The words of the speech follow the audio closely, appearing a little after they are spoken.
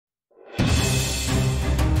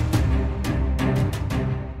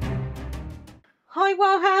Hi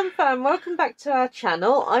Wildhound fan, welcome back to our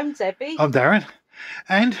channel. I'm Debbie. I'm Darren,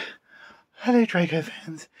 and hello Draco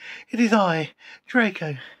fans, it is I,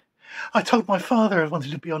 Draco. I told my father I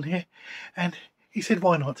wanted to be on here, and he said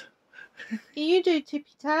why not? Do you do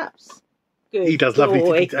tippy taps? Good He does boy. lovely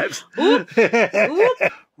tippy taps. Oop,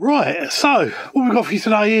 oop. Right, so what we've got for you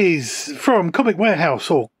today is from Comic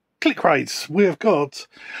Warehouse or Click Rates. We have got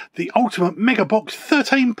the Ultimate Mega Box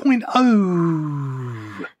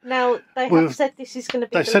 13.0. Now, they have said this is going to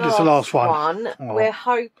be the last one. Oh. We're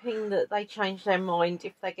hoping that they change their mind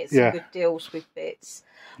if they get some good deals with bits.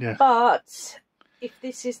 Yeah. But if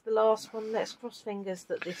this is the last one, let's cross fingers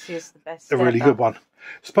that this is the best. A really good one.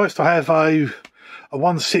 It's supposed to have a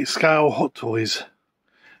 1/6 scale Hot Toys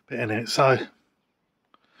bit in it, so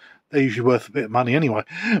they're usually worth a bit of money anyway.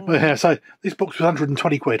 But yeah, so this box was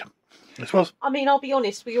 120 quid. This was. I mean, I'll be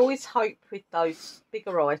honest, we always hope with those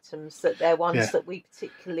bigger items that they're ones that we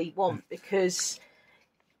particularly want, because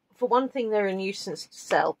for one thing, they're a nuisance to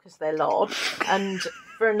sell because they're large, and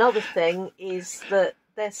for another thing is that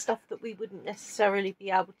they're stuff that we wouldn't necessarily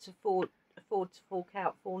be able to afford to fork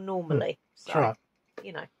out for normally. So, that's right.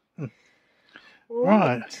 You know.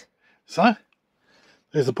 Right. So,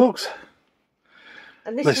 there's the box.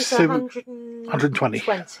 And this is 120.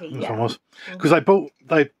 That's Yeah. what it was. Because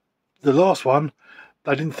the last one,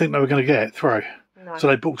 they didn't think they were going to get it through. No. So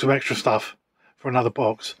they booked some extra stuff for another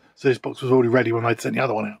box. So this box was already ready when they'd sent the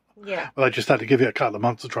other one out. Yeah. Well, they just had to give it a couple of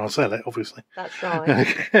months to try and sell it, obviously. That's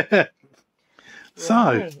right.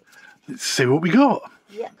 So, let's see what we got.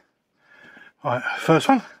 Yeah. Right, first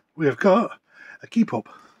one, we have got a key pop.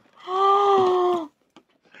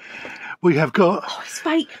 We have got... Oh, it's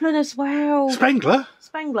Bakeman as well. Spangler?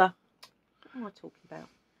 Spangler. What am I talking about?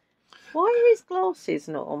 Why are his glasses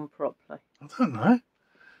not on properly? I don't know.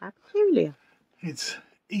 How peculiar. It's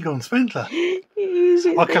Egon Spangler. It is.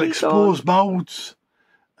 I collect spores, moulds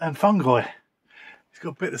and fungi. He's got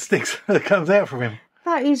a bit of sticks that comes out from him.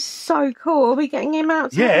 That is so cool. Are we getting him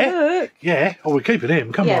out to have a look? Yeah. Oh, we're keeping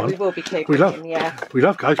him. Come on. Yeah, we will be keeping him, yeah. We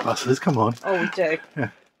love Ghostbusters. Come on. Oh, we do. Yeah.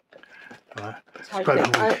 Right.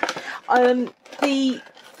 Totally. The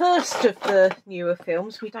first of the newer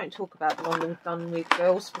films, we don't talk about the one we've done with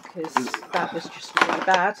girls because that was just really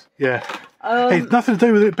bad. Yeah. It's nothing to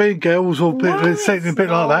do with it being girls or anything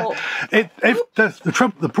like that.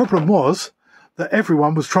 The problem was that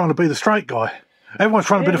everyone was trying to be the straight guy. Everyone's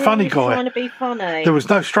trying to be the funny guy. Trying to be funny. There was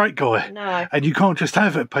no straight guy. No. And you can't just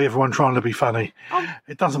have everyone trying to be funny.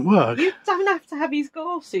 It doesn't work. You don't have to have his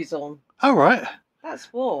glasses on. Oh, right.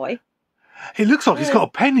 That's why. It looks like he's got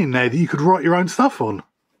a pen in there that you could write your own stuff on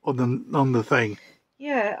the thing.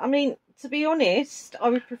 Yeah, I mean, to be honest, I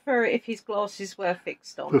would prefer it if his glasses were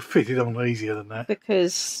fixed on. We're fitted on easier than that.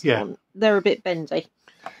 Because they're a bit bendy.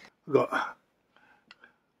 We've got...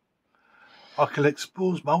 I collect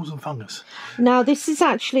spores, moulds and fungus. Now, this is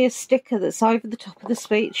actually a sticker that's over the top of the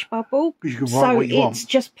speech bubble. You can write what you want. It's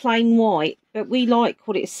just plain white, but we like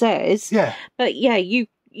what it says. Yeah. But yeah, you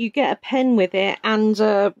get a pen with it and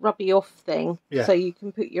a rubby off thing, so you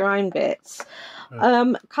can put your own bits.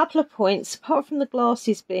 A couple of points, apart from the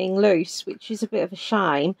glasses being loose, which is a bit of a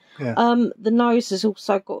shame, the nose has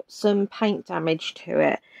also got some paint damage to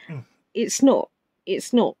it. It's not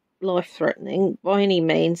life-threatening by any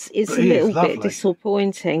means. It's a little bit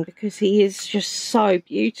disappointing because he is just so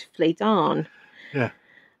beautifully done. Yeah.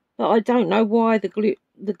 But I don't know why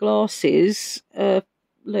the glasses are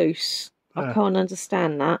loose. I can't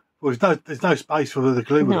understand that. Well, there's no space for where the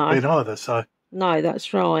glue would have been either, so... No,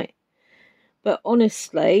 that's right. But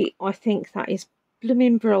honestly, I think that is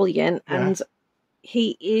blooming brilliant, and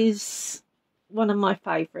he is one of my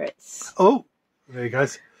favourites. Oh, there he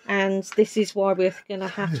goes. And this is why we're going to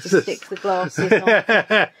have to stick the glasses on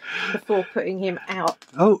before putting him out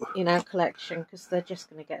in our collection, because they're just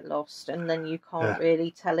going to get lost, and then you can't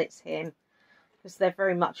really tell it's him, because they're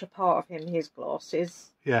very much a part of him, his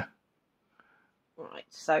glasses. Yeah. Right,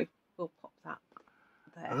 so we'll pop that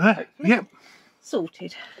there. Hopefully. Yep.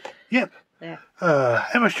 Sorted. Yep. There.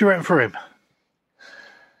 How much do you reckon for him?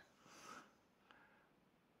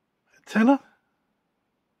 £10?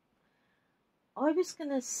 I was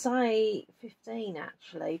going to say 15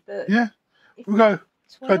 actually, but... Yeah. We'll go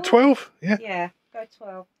 12? Yeah. Yeah, go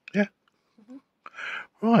 12. Yeah.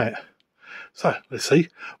 Right. So, let's see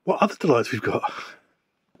what other delights we've got.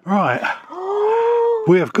 Right.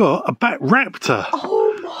 We have got a Bat Raptor.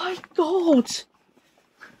 Oh my god!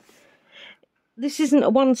 This isn't a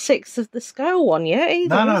 1/6 of the scale one yet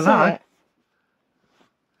either. No.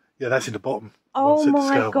 Yeah, that's in the bottom. Oh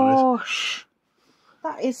my gosh.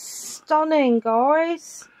 That is stunning,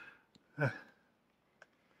 guys.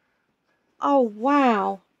 Oh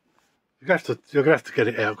wow. You're gonna have to get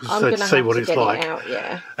it out I'm to gonna see have what to it's get like. it out,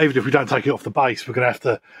 yeah. Even if we don't take it off the base, we're gonna have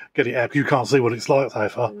to get it out because you can't see what it's like so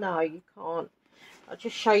far. No, you can't. I'll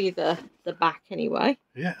just show you the back anyway.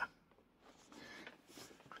 Yeah.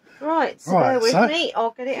 Right, so bear with me.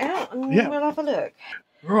 I'll get it out and we'll have a look.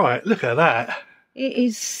 Right, look at that. It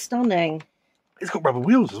is stunning. It's got rubber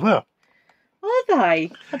wheels as well. Are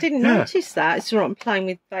they? I didn't notice that. It's right, I'm playing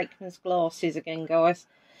with Bakeman's glasses again, guys.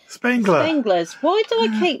 Spengler. Spenglers. Why do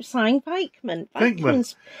I keep saying Bakeman?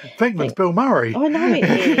 Bakeman's Bill Murray. I know it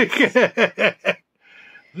is.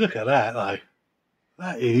 Look at that, though.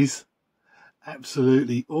 That is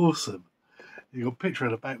absolutely awesome. You've got a picture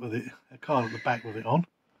at the back with it, a card at the back with it on.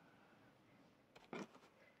 I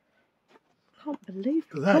can't believe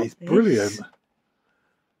that is brilliant.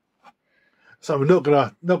 So we're not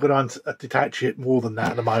gonna detach it more than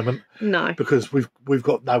that at the moment. No, because we've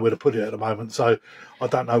got nowhere to put it at the moment. So I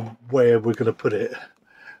don't know where we're going to put it.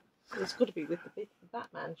 It's got to be with the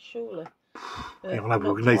Batman, surely. Yeah, well, we're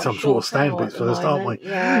going to need some sort of stand bits first, aren't we?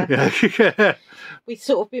 Yeah. Yeah. We've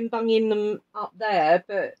sort of been bunging them up there,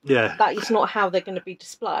 but that is not how they're going to be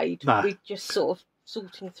displayed. No. We're just sort of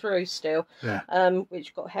sorting through still,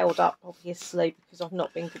 which got held up obviously because I've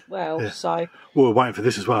not been well. So we're waiting for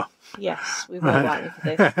this as well. Yes, we were waiting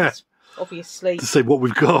for this. Obviously, to see what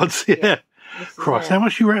we've got. Yeah. Christ, how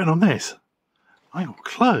much are you renting on this? I ain't got a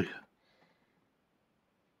clue.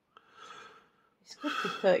 It's got to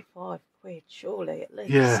be 35 quid, surely at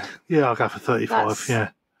least. Yeah, I'll go for 35.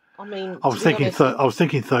 I mean, I was thinking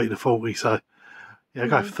 30 to 40. So yeah, I'll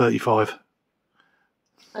go for 35.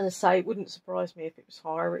 And I say, it wouldn't surprise me if it was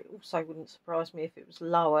higher. It also wouldn't surprise me if it was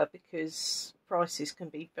lower because prices can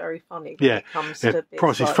be very funny when it comes to bits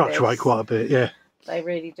prices like fluctuate this. quite a bit. Yeah, they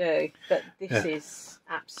really do. But this is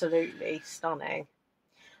absolutely stunning.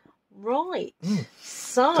 Right,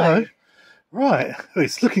 so right,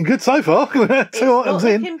 it's looking good so far. Two items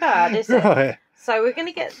in. Not looking bad, is it? Right. So we're going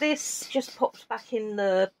to get this just popped back in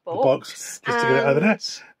the box. Just to get it over there.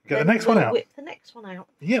 Get the next one out. Whip the next one out.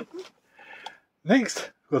 Yep. Next,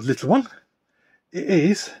 we've got a little one. It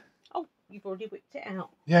is. Oh, you've already whipped it out.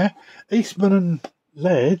 Yeah. Eastman and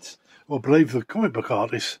Laird's, I believe the comic book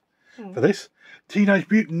artist for this. Teenage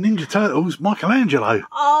Mutant Ninja Turtles, Michelangelo.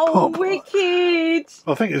 Oh, wicked!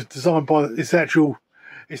 I think it was designed by, it's the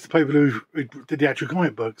people who did the actual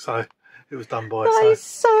comic book, so it was done by. That is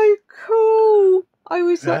so cool. I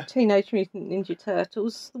always liked Teenage Mutant Ninja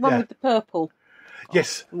Turtles, the one with the purple.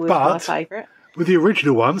 Yes, was but my favourite. With the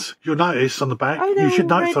original ones, you'll notice on the back, you should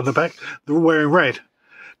notice on the back, they're all wearing red,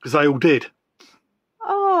 because they all did.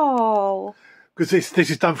 Oh. Because this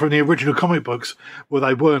is done from the original comic books, where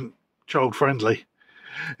they weren't child-friendly.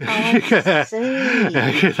 I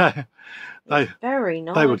see. They very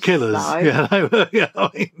nice. They were killers. Though. Yeah, they were. Yeah, I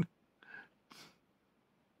mean.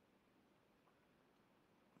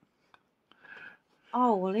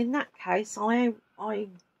 Oh well, in that case, I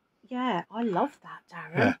love that,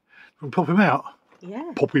 Darren. Yeah, can pop him out.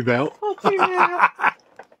 Yeah, pop him out. Pop him out.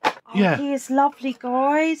 Oh, he is lovely,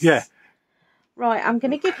 guys. Yeah. Right, I'm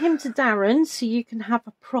going to give him to Darren so you can have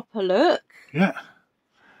a proper look. Yeah.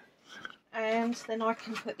 And then I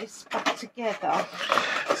can put this back together.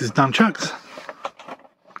 This is nunchucks.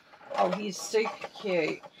 Oh, he's super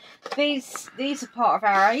cute. These are part of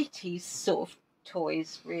our 80s sort of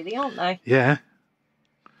toys, really, aren't they? Yeah.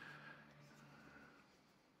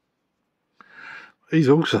 He's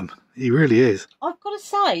awesome. He really is. I've got to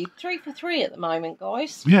say, 3 for 3 at the moment,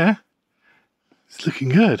 guys. Yeah. It's looking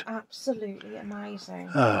good. Absolutely amazing.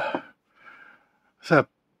 So,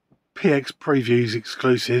 PX Previews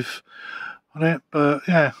exclusive on it, but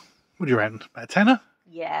yeah. What do you reckon? About a tenner?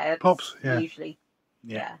 Yeah. Pops? Yeah. Usually.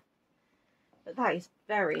 Yeah. But that is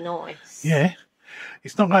very nice. Yeah.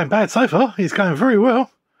 It's not going bad so far. It's going very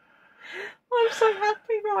well. I'm so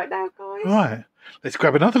happy right now, guys. Right. Let's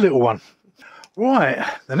grab another little one. Right.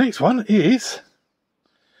 The next one is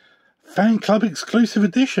Fan Club Exclusive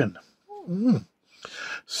Edition.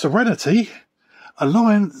 Serenity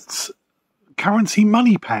Alliance Currency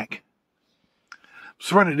Money Pack.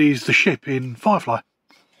 Serenity is the ship in Firefly.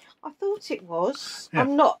 I thought it was. Yeah.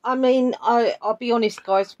 I'm not. I mean, I'll be honest,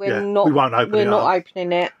 guys. We won't open it. We're not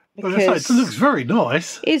opening it because it looks very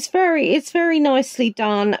nice. It's very nicely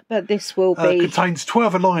done. But this will be contains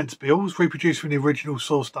 12 Alliance bills reproduced from the original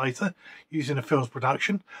source data using the film's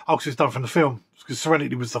production. Oh, because it's done from the film. Because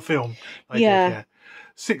Serenity was the film. Yeah.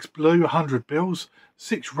 6 blue 100 bills,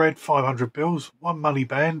 6 red 500 bills, 1 money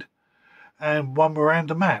band, and 1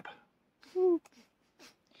 Miranda map.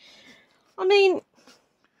 I mean,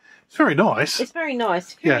 it's very nice. It's very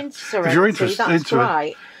nice. If you're into Serenity, if you're interested that's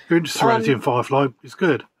great. If you're into Serenity and Firefly, it's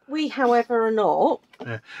good. We, however, are not.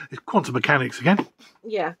 Yeah, it's quantum mechanics again.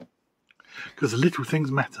 Yeah. Because the little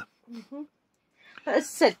things matter. But as I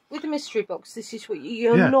said, with the mystery box, this is what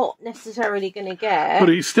you're not necessarily going to get. But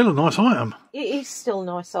it's still a nice item. It is still a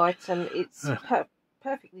nice item. It's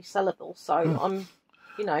perfectly sellable. So I'm,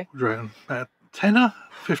 you know. About a tenner,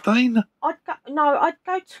 15? I'd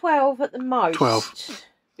go 12 at the most. 12.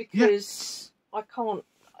 Because I can't.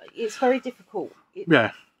 It's very difficult.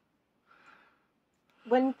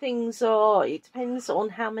 When things are, it depends on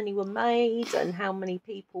how many were made and how many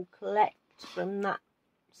people collect from that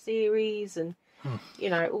series and, you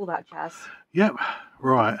know, all that jazz. Yep,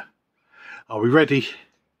 right. Are we ready?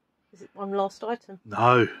 Is it one last item?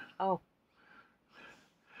 No. Oh.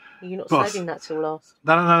 You're not saving that till last?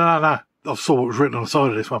 No. I saw what was written on the side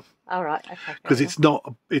of this one. All right, okay. Because it's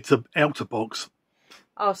not, it's an outer box.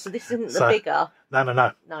 Oh, so this isn't the bigger? No.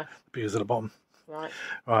 No. The bigger's at the bottom. Right.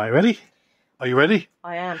 Right, ready? Are you ready?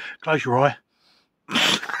 I am. Close your eye.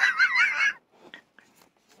 Have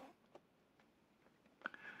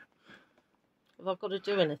I got to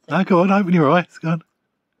do anything? No, go on, open your eyes. Go on.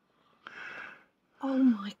 Oh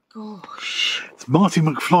my gosh. It's Marty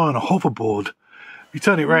McFly on a hoverboard. You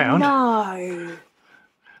turn it round. No.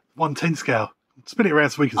 1/10 scale. Spin it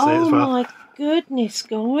around so we can see it as well. Oh my goodness,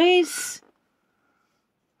 guys.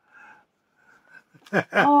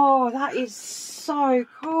 Oh, that is so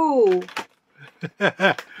cool.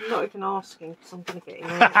 I'm not even asking because I'm going to get him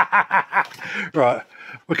out. Right,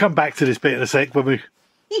 we'll come back to this bit in a sec when we've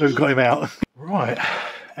got him out. Right,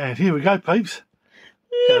 and here we go, peeps.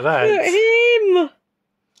 Look at him.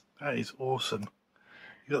 That is awesome.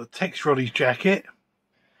 You've got the texture on his jacket.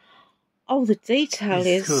 Oh, the detail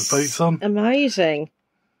He's got the boots on. Amazing.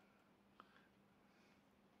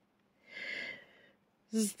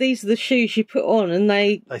 These are the shoes you put on, and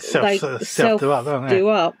they self do up, don't they? Do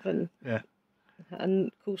up, and and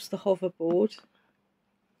of course the hoverboard.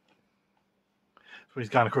 So he's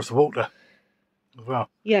going across the water as well.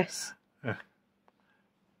 Yes. Yeah.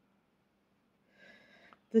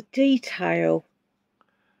 The detail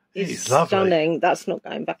is stunning. That's not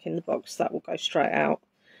going back in the box. That will go straight out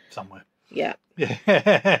somewhere. Yeah.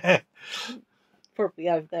 Yeah. Probably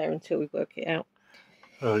over there until we work it out.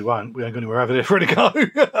 Well, we won't. We ain't got anywhere over there for it to go.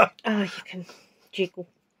 Oh, you can jiggle.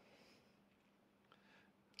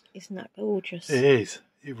 Isn't that gorgeous? It is.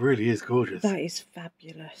 It really is gorgeous. That is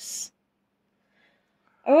fabulous.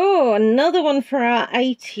 Oh, another one for our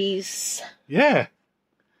 80s. Yeah.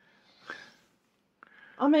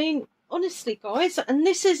 I mean, honestly, guys, and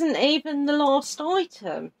this isn't even the last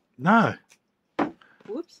item. No.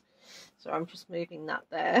 Whoops. So I'm just moving that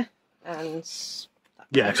there. And...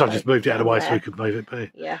 yeah, because I just moved it out of the way so we could move it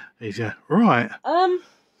be easier. Right.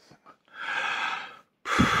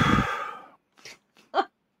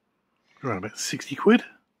 Around about 60 quid.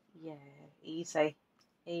 Yeah, easily.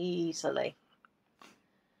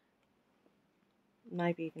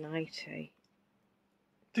 Maybe even 80.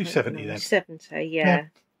 Do 70 then. 70, yeah.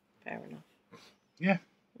 Fair enough. Yeah.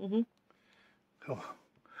 Cool.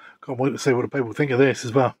 Can't wait to see what the people think of this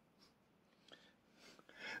as well.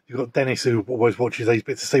 You've got Dennis who always watches these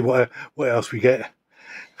bits to see what else we get.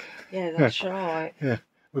 Yeah, that's right. Yeah,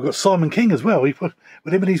 we've got Simon King as well. With him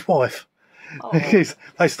and his wife. Oh.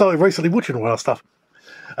 They started recently watching all our stuff,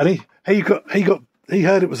 and he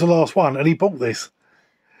heard it was the last one, and he bought this.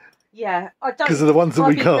 Yeah, I don't. Because of the ones that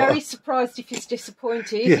we got. I'd be very surprised if he's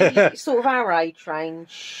disappointed. Yeah. Sort of our age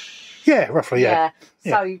range. Yeah, roughly. Yeah.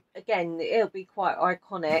 So again, it'll be quite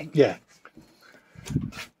iconic. Yeah.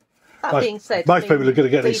 That being said, most people are going to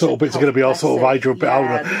get these sort of bits are going to be our sort of age or a bit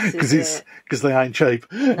older because they ain't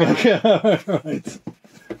cheap. No.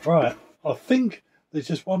 Right. I think there's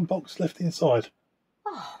just one box left inside.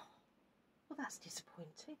 Oh, well, that's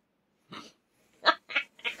disappointing.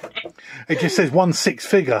 It just says 1/6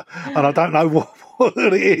 figure, and I don't know what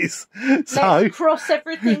it is. So let's cross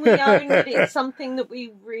everything we own that it's something that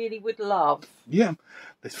we really would love. Yeah,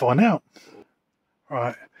 let's find out.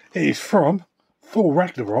 Right, it is from Thor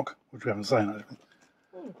Ragnarok, which we haven't seen. Actually.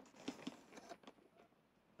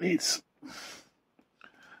 It's.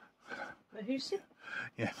 Who's it?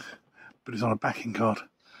 Yeah, but it's on a backing card.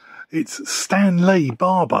 It's Stan Lee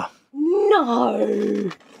Barber. No.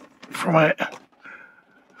 From it.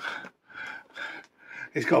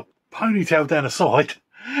 It's got a ponytail down the side,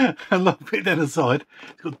 a long bit down the side.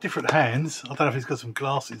 It's got different hands. I don't know if it's got some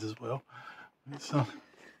glasses as well. It's, that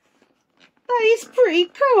is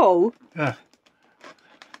pretty cool. Yeah.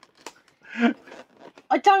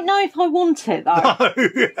 I don't know if I want it though. No.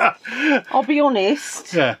 I'll be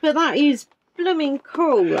honest. Yeah. But that is blooming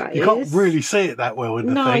cool. You can't really see it that well in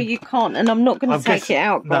the thing. No, you can't, and I'm not going to take it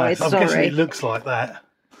out, guys. I'm guessing it looks like that.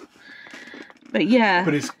 But yeah.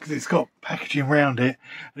 But it's got packaging around it,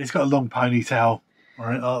 and it's got a long ponytail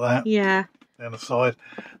on it like that. Yeah. Down the side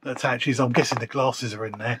that attaches. I'm guessing the glasses are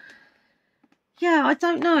in there. Yeah, I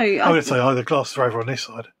don't know. I would say the glasses are over on this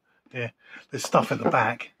side. Yeah, there's stuff at the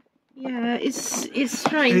back. Yeah, it's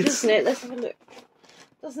strange, isn't it? Let's have a look.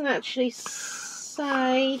 Doesn't actually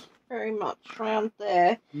say very much around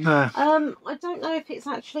there. No. I don't know if it is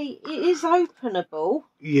openable.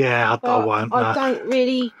 Yeah, I won't. I don't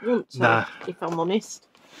really want to, if I'm honest.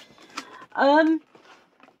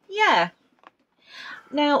 Yeah.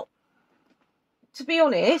 Now, to be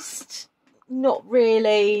honest, not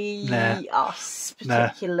really us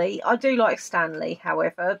particularly. I do like Stanley,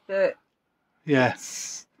 however, but yeah,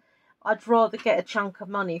 I'd rather get a chunk of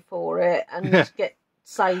money for it and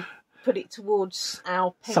put it towards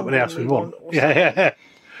our penguin something else we want. Yeah.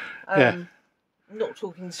 Not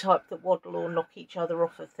talking the type that waddle or knock each other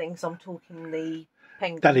off of things. I'm talking the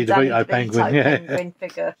penguin, Danny DeVito penguin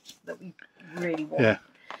figure that we really want. Yeah.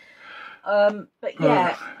 But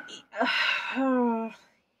yeah,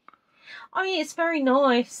 I mean, it's very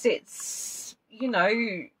nice. It's,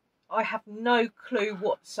 I have no clue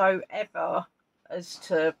whatsoever as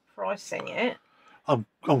to pricing it. I'm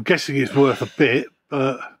guessing it's worth a bit,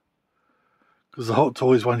 but because the Hot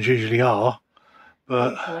Toys ones usually are.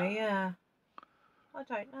 But hopefully, yeah. I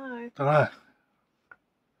don't know.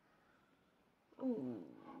 Ooh.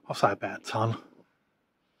 I'll say about a ton.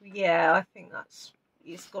 Yeah, I think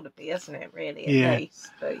it's got to be, hasn't it? Really, at least.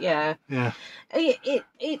 But yeah.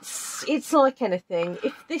 It's like anything.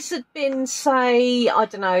 If this had been, say, I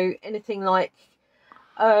don't know, anything like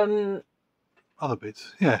other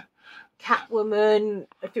bits, Catwoman.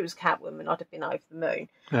 If it was Catwoman, I'd have been over the moon.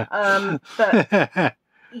 Yeah. But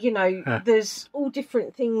there's all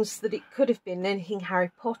different things that it could have been. Anything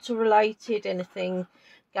Harry Potter related, anything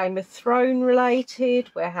Game of Thrones related,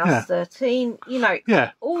 Warehouse 13.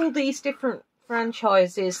 All these different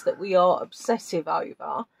franchises that we are obsessive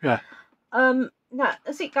over. Yeah. Now,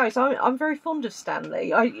 as it goes, I'm very fond of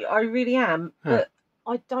Stanley. I really am, but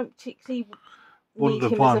I don't particularly need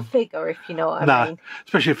him as a figure, if you know what I mean.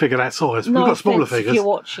 Especially a figure that size. We've got smaller figures. If you're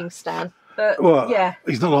watching Stan, but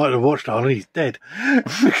he's not like to watch, darling. He's dead.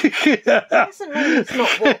 That doesn't mean he's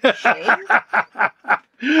not watching.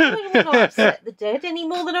 I don't want to upset the dead any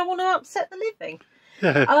more than I want to upset the living.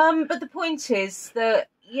 Yeah. But the point is that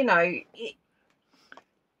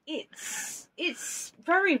it's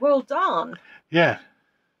very well done. Yeah.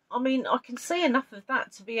 I mean, I can see enough of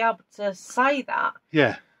that to be able to say that.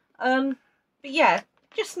 Yeah. But yeah,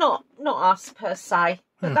 just not us per se.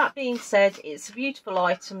 But that being said, it's a beautiful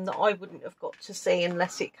item that I wouldn't have got to see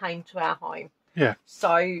unless it came to our home. Yeah.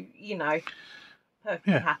 So,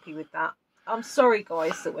 perfectly happy with that. I'm sorry,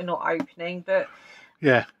 guys, that we're not opening, but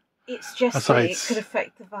it's just that it could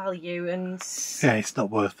affect the value, and it's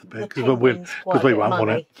not worth the bit because we won't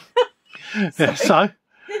want it. So,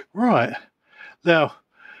 right now,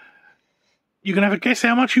 you can have a guess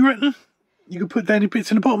how much you reckon. You can put down your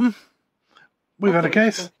bits in the bottom. We've had a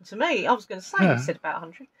guess. To me, I was going to say you said about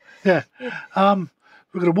 100. Yeah.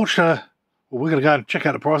 We're going to watch. We're going to go and check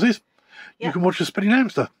out the prices. Yeah. You can watch the spinning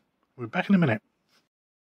hamster. We're back in a minute.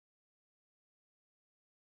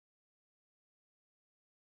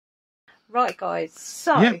 Right, guys.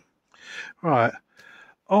 So, right,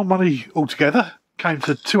 our money altogether came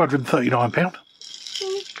to £239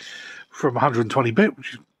 from 120 bit,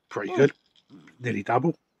 which is pretty good, nearly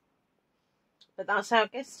double. But that's our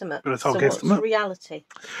guesstimate. What's reality?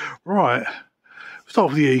 Right,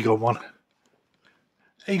 start with the Egon one.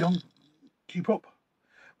 Egon Q-Pop.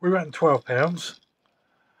 We ran £12.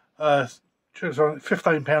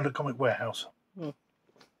 £15 at Comic Warehouse.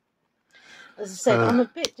 As I said, I'm a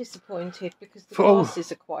bit disappointed because the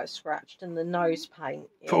glasses are quite scratched and the nose paint.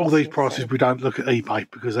 For all these prices, we don't look at eBay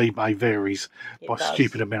because eBay varies by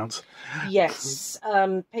stupid amounts. Yes,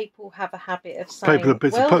 people have a habit of saying,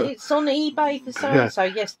 it's on eBay for so-and-so,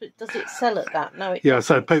 yes, but does it sell at that? No, it doesn't.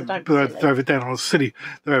 So people have it down on silly,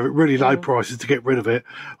 they have it really low prices to get rid of it,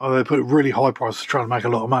 or they put it really high prices to try and make a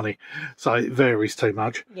lot of money. So it varies too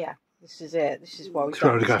much. Yeah. This is it. This is why we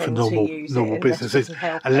don't go for normal businesses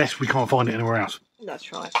unless we can't find it anywhere else.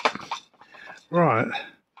 That's right. Right.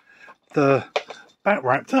 The Bat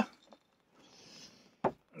Raptor.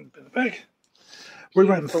 In the bag. We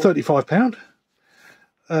ran £35.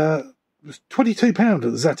 It was £22 at the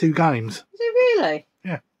Zatu Games. Is it really?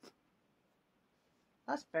 Yeah.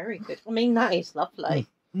 That's very good. I mean, that is lovely.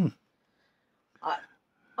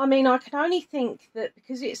 I mean, I can only think that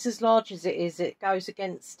because it's as large as it is, it goes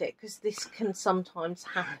against it, because this can sometimes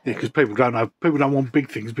happen. Yeah, because people don't want big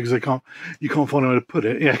things because you can't find where to put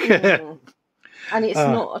it. Yeah. And it's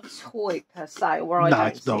not a toy per se, or I don't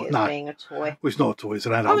it's see not, it as being a toy. Well, it's not a toy, it's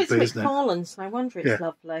an adult it's bit, isn't it? McFarlane's, no wonder it's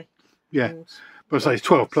lovely. Yeah, And but I say it's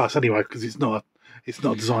 12 plus anyway, because it's not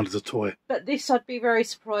designed as a toy. But this, I'd be very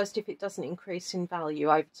surprised if it doesn't increase in value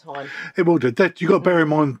over time. It will do. You've got to bear in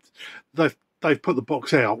mind, they've put the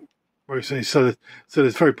box out recently, so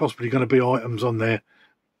there's very possibly going to be items on there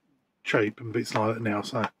cheap and bits like that now.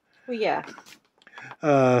 So, well, yeah.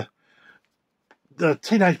 The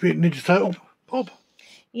Teenage Mutant Ninja Turtle pop.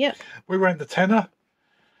 Yep. We ran the tenner.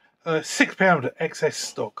 £6 excess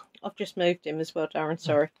stock. I've just moved him as well, Darren.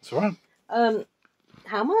 Sorry. That's all right.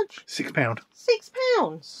 How much? £6.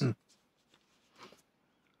 £6.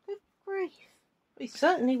 Good grief! He's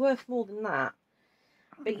certainly worth more than that.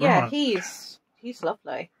 But yeah, right. he's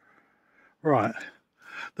lovely. Right.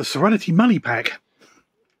 The Serenity Money Pack.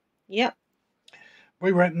 Yep.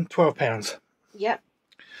 We rented £12. Yep.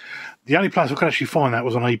 The only place I could actually find that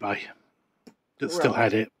was on eBay. That still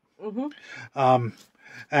had it.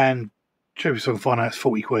 And cheapest I can find out is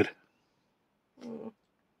 40 quid.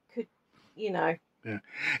 Could, you know. Yeah.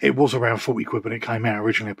 It was around 40 quid when it came out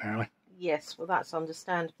originally, apparently. Yes, well that's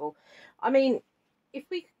understandable. I mean, if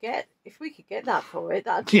we could get that for it,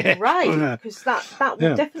 that'd be great, because that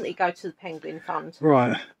will definitely go to the Penguin Fund.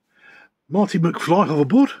 Right. Marty McFly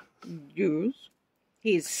hoverboard. Yes.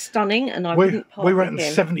 He's stunning, and I wouldn't part with him. We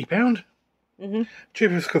rented £70.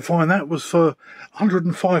 Cheapest I could find that was for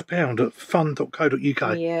 £105 at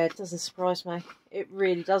fun.co.uk. Yeah, it doesn't surprise me. It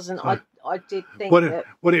really doesn't. I did think when that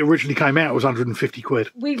when it originally came out, it was 150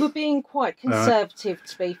 quid. We were being quite conservative,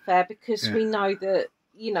 to be fair, because we know that,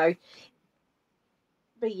 you know.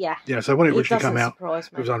 But yeah. Yeah, so when it originally came out, it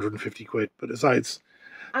was 150 quid. But as I say, it's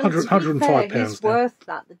 £105. He's worth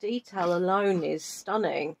that. The detail alone is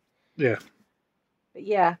stunning. Yeah. But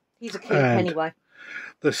yeah, he's a keep anyway.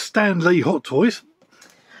 The Stan Lee Hot Toys.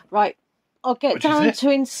 Right. I'll get down to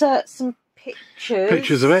insert some pictures.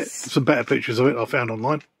 Pictures of it. Some better pictures of it I found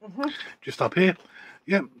online. Just up here.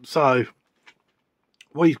 Yep. So,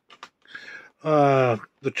 the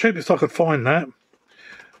cheapest I could find that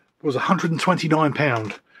was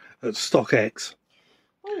 £129 at StockX.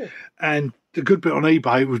 Ooh. And the good bit on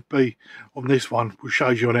eBay would be, on this one, which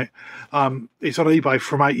shows you on it, it's on eBay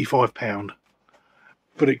from £85.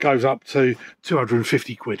 But it goes up to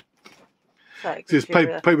 250 quid. Because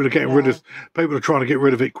people are getting rid of, people are trying to get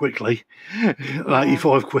rid of it quickly.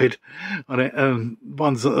 85 quid on it, and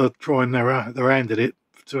ones that are trying their hand at it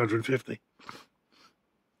for 250.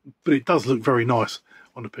 But it does look very nice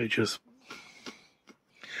on the pictures.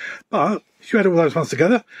 But if you add all those ones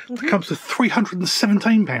together, it comes to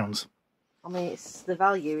 £317. I mean, the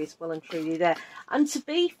value is well and truly there. And to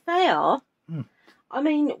be fair, I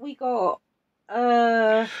mean, we got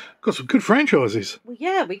some good franchises. Well,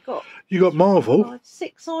 yeah, you got Marvel.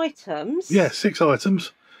 6 items. Yeah, 6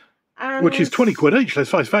 items. And which is 20 quid each, let's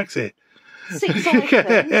face facts here. 6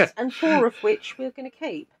 items, and 4 of which we're going to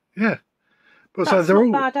keep. Yeah. But that's they're not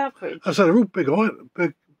all bad average. So they're all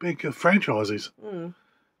big franchises.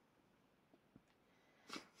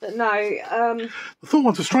 But no, the Thor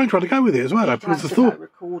one's a strange one to go with it as well, though, because the Thor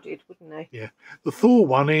recorded, wouldn't they? Yeah, the Thor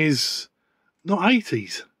one is not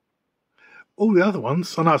 80s. All the other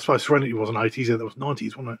ones, I know I suppose Serenity wasn't 80s, that was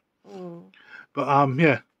 90s, wasn't it? But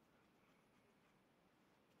yeah.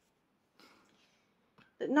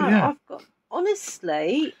 But no, I've got,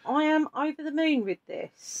 honestly, I am over the moon with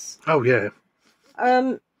this. Oh yeah.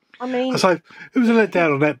 I mean, so it was a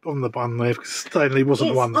letdown on the bun there, because Stanley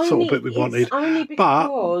wasn't the one that sort of bit we wanted. Only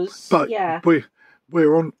because, but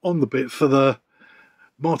we're on the bit for the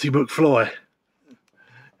Marty McFly.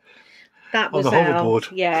 That was on the hoverboard.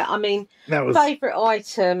 Yeah, I mean, favourite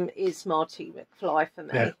item is Marty McFly for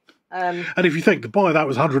me. Yeah. And if you think to buy that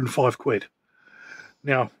was 105 quid.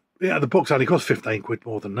 Now, the box only cost 15 quid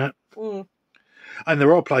more than that. And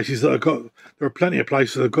there are places that there are plenty of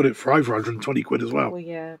places that have got it for over 120 quid as well. Well,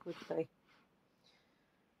 yeah, would be.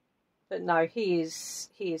 But no, he is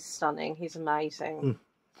stunning. He's amazing.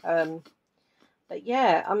 But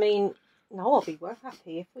yeah, I mean, no, I'll be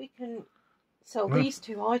happy if we can sell these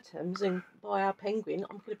 2 items and buy our Penguin.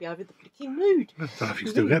 I'm going to be over the flicking mood. I don't know if you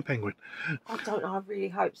still get Penguin. I don't know. I really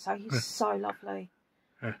hope so. He's so lovely.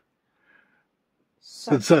 Yeah.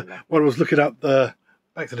 So lovely. When I was looking up the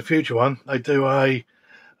Back to the Future one, they do a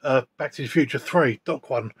Back to the Future 3 doc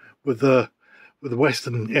one with the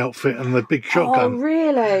Western outfit and the big shotgun. Oh,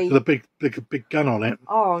 really? With a big gun on it.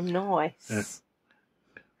 Oh, nice. Yeah.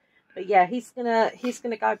 But yeah, he's gonna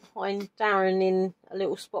go behind Darren in a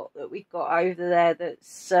little spot that we've got over there.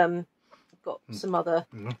 That's got some other.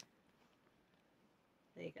 There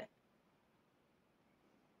you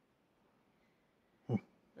go.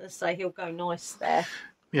 Let's say he'll go nice there.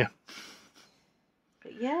 Yeah.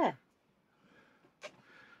 But yeah.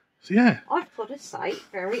 So yeah. I've got to say,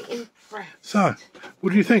 very impressed. So, what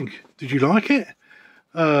do you think? Did you like it?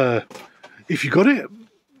 If you got it,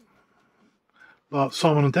 like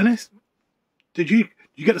Simon and Dennis, did you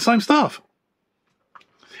get the same stuff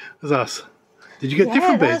as us? Did you get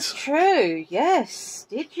different bits? That's true. Yes,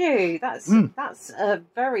 did you? That's a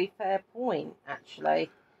very fair point, actually.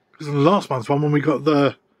 Because in the last time's one when we got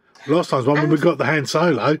the Han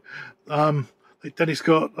Solo, Dennis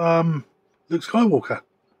got Luke Skywalker.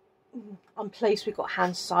 I'm pleased we got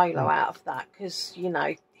Han Solo out of that because you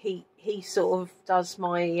know he sort of does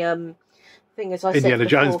my thing, as I Indiana said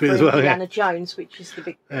before, Jones bit as well, Indiana Jones, which is the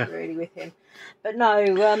big thing really with him. But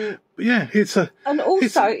no, but yeah, it's a. And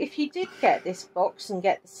also, if you did get this box and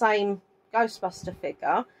get the same Ghostbuster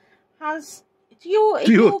figure, do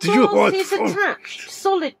your glasses attached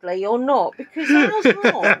solidly or not? Because ours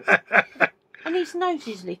aren't. And his nose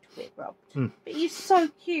is a little bit rubbed, but he's so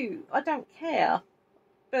cute. I don't care,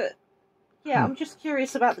 but. Yeah, I'm just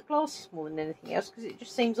curious about the glasses more than anything else because it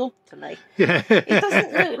just seems odd to me. Yeah. It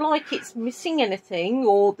doesn't look like it's missing anything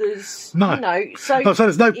or there's, no. you know, so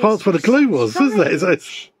there's no parts where the glue was, is there?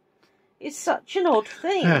 It's such an odd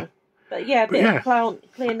thing. Yeah. But yeah, a bit of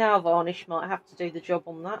clear nail varnish might have to do the job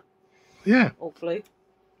on that. Yeah. Or glue.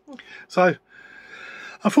 So,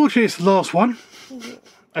 unfortunately, it's the last one.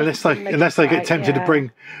 Unless they get tempted to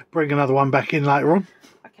bring another one back in later on.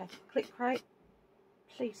 Okay, Click Crate.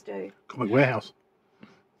 Please do. Comic Warehouse.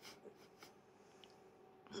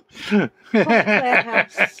 Comic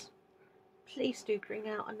Warehouse. Please do bring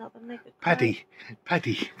out another mega crate.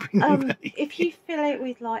 Paddy. If you fill it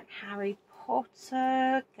with like Harry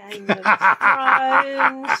Potter, Game of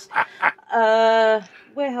Thrones,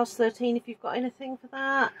 Warehouse 13, if you've got anything for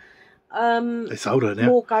that. They sold it now.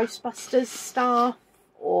 More Ghostbusters stuff,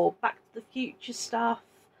 or Back to the Future stuff,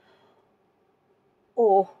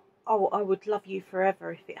 or. Oh, I would love you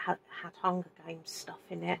forever if it had Hunger Games stuff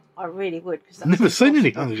in it. I really would. I've never seen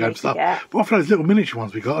any Hunger Games stuff. Apart from those little miniature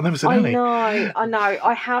ones we got, I've never seen any. I know.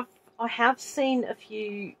 I have seen a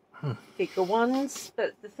few bigger ones,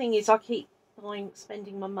 but the thing is, I keep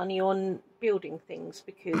spending my money on building things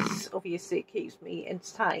because obviously it keeps me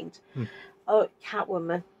entertained. Oh,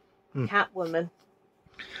 Catwoman. Catwoman.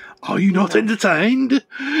 Are you not entertained?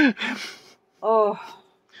 Oh.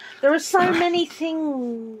 There are so many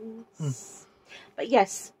things. But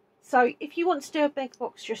yes, so if you want to do a big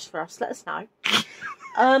box just for us, let us know.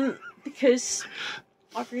 Because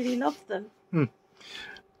I really love them.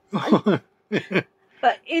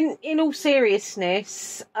 But in all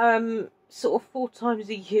seriousness, sort of 4 times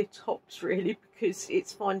a year tops really, because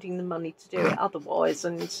it's finding the money to do it otherwise,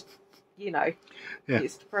 and you know,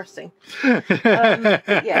 it's depressing. But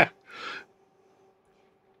yeah.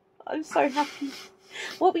 I'm so happy.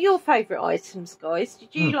 What were your favourite items, guys?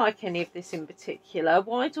 Did you like any of this in particular?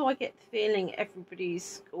 Why do I get the feeling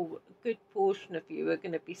everybody's, or a good portion of you, are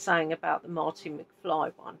going to be saying about the Marty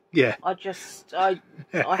McFly one? Yeah. I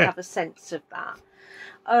have a sense of that.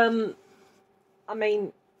 I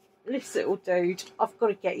mean, this little dude, I've got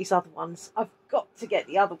to get his other ones. I've got to get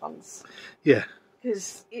the other ones. Yeah.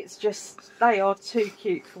 Because it's just, they are too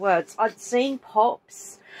cute for words. I'd seen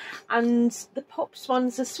Pops, and the Pops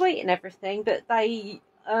ones are sweet and everything, but they,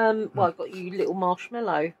 well, I got you little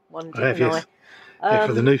marshmallow one, didn't I? Yeah,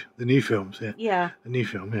 for the new films, yeah. Yeah. The new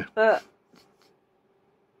film, yeah. But,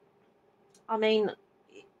 I mean,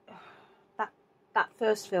 that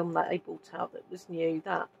first film that they brought out that was new,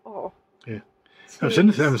 that, yeah. I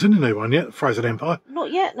haven't seen the new one yet, Frozen Empire.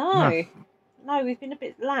 Not yet, no. No, we've been a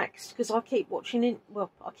bit lax because I keep watching it.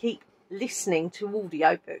 Well, I keep listening to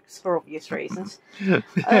audiobooks for obvious reasons.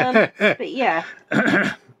 But yeah.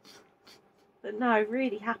 But no,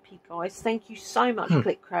 really happy, guys. Thank you so much,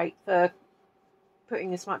 Click Crate, for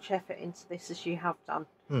putting as much effort into this as you have done.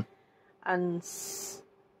 And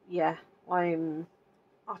yeah, I'm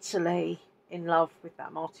utterly in love with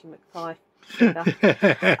that Marty McFly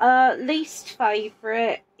figure. Least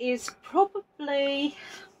favourite is probably...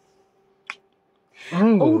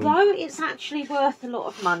 Although it's actually worth a lot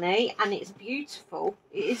of money and it's beautiful,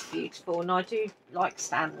 it is beautiful, and I do like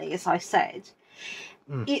Stanley, as I said,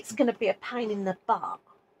 it's going to be a pain in the butt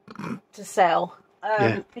to sell,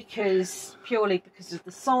 purely because of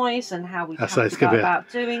the size and how we have to go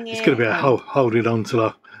about doing it. It's going to be a hold it on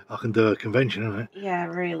till I can do a convention, isn't it? Yeah,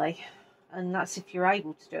 really. And that's if you're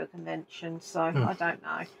able to do a convention, so I don't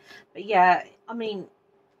know. But yeah, I mean...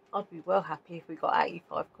 I'd be well happy if we got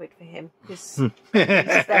 85 quid for him, because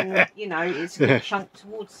then, you know, it's a good chunk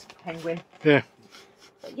towards Penguin. Yeah.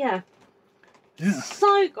 But yeah.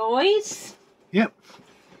 So, guys. Yep.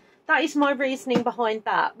 that is my reasoning behind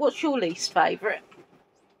that. What's your least favourite?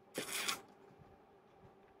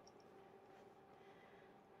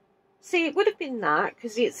 See, it would have been that,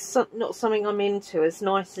 because it's not something I'm into, as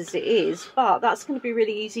nice as it is, but that's going to be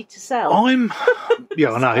really easy to sell.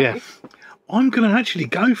 Yeah, I know, yeah. I'm going to actually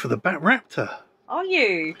go for the Bat Raptor. Are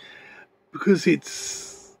you? Because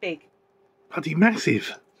it's... big. Bloody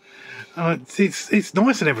massive. It's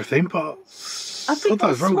nice and everything, but... Have we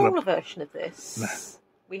got a smaller version of this? No.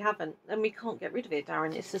 We haven't, and we can't get rid of it,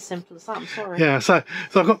 Darren. It's as simple as that. I'm sorry. Yeah, so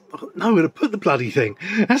I've got nowhere to put the bloody thing.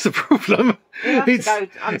 That's the problem. It's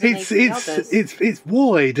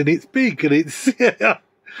wide and it's big and it's. Yeah.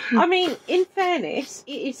 I mean, in fairness,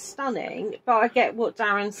 it is stunning, but I get what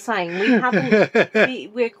Darren's saying. We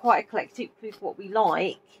haven't. We're quite eclectic with what we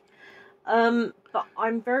like. But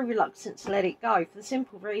I'm very reluctant to let it go for the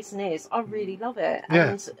simple reason is I really love it,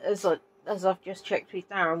 and as I've just checked with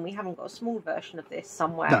Darren, we haven't got a small version of this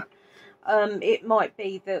somewhere. No. It might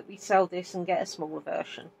be that we sell this and get a smaller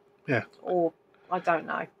version. Yeah. Or, I don't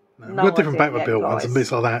know. No, we've got different Batmobile ones and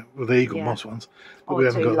bits like that, with the Eagle Moss ones. But we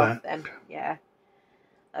haven't got that. Them. Yeah.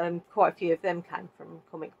 Quite a few of them came from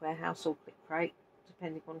Comic Warehouse or Click Crate,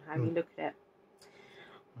 depending on how you look at it.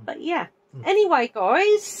 But yeah. Anyway,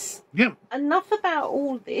 guys, enough about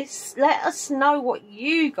all this. Let us know what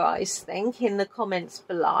you guys think in the comments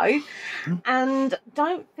below. And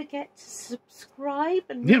don't forget to subscribe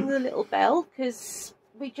and ring the little bell, because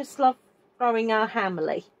we just love growing our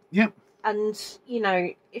family. Yep. And, you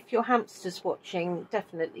know, if your hamster's watching,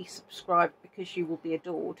 definitely subscribe, because you will be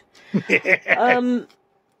adored.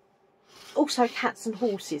 Also, cats and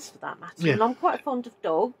horses, for that matter. Yeah. And I'm quite fond of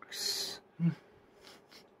dogs.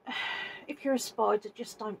 If you're a spider,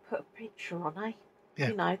 just don't put a picture on, eh? Yeah.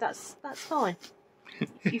 You know, that's fine.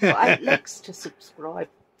 You've got 8 legs to subscribe.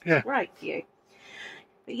 Yeah. Great for you.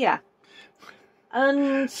 But yeah.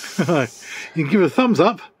 And... you can give it a thumbs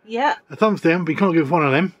up. Yeah. A thumbs down, but you can't give one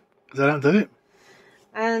of them, because I don't do it.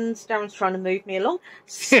 And Darren's trying to move me along.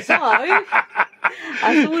 So,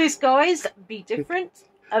 as always, guys, be different.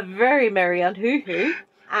 A very merry unhoo-hoo.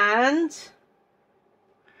 And...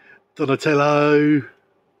 Donatello.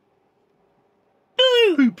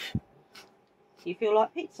 Oops. You feel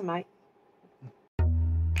like pizza, mate?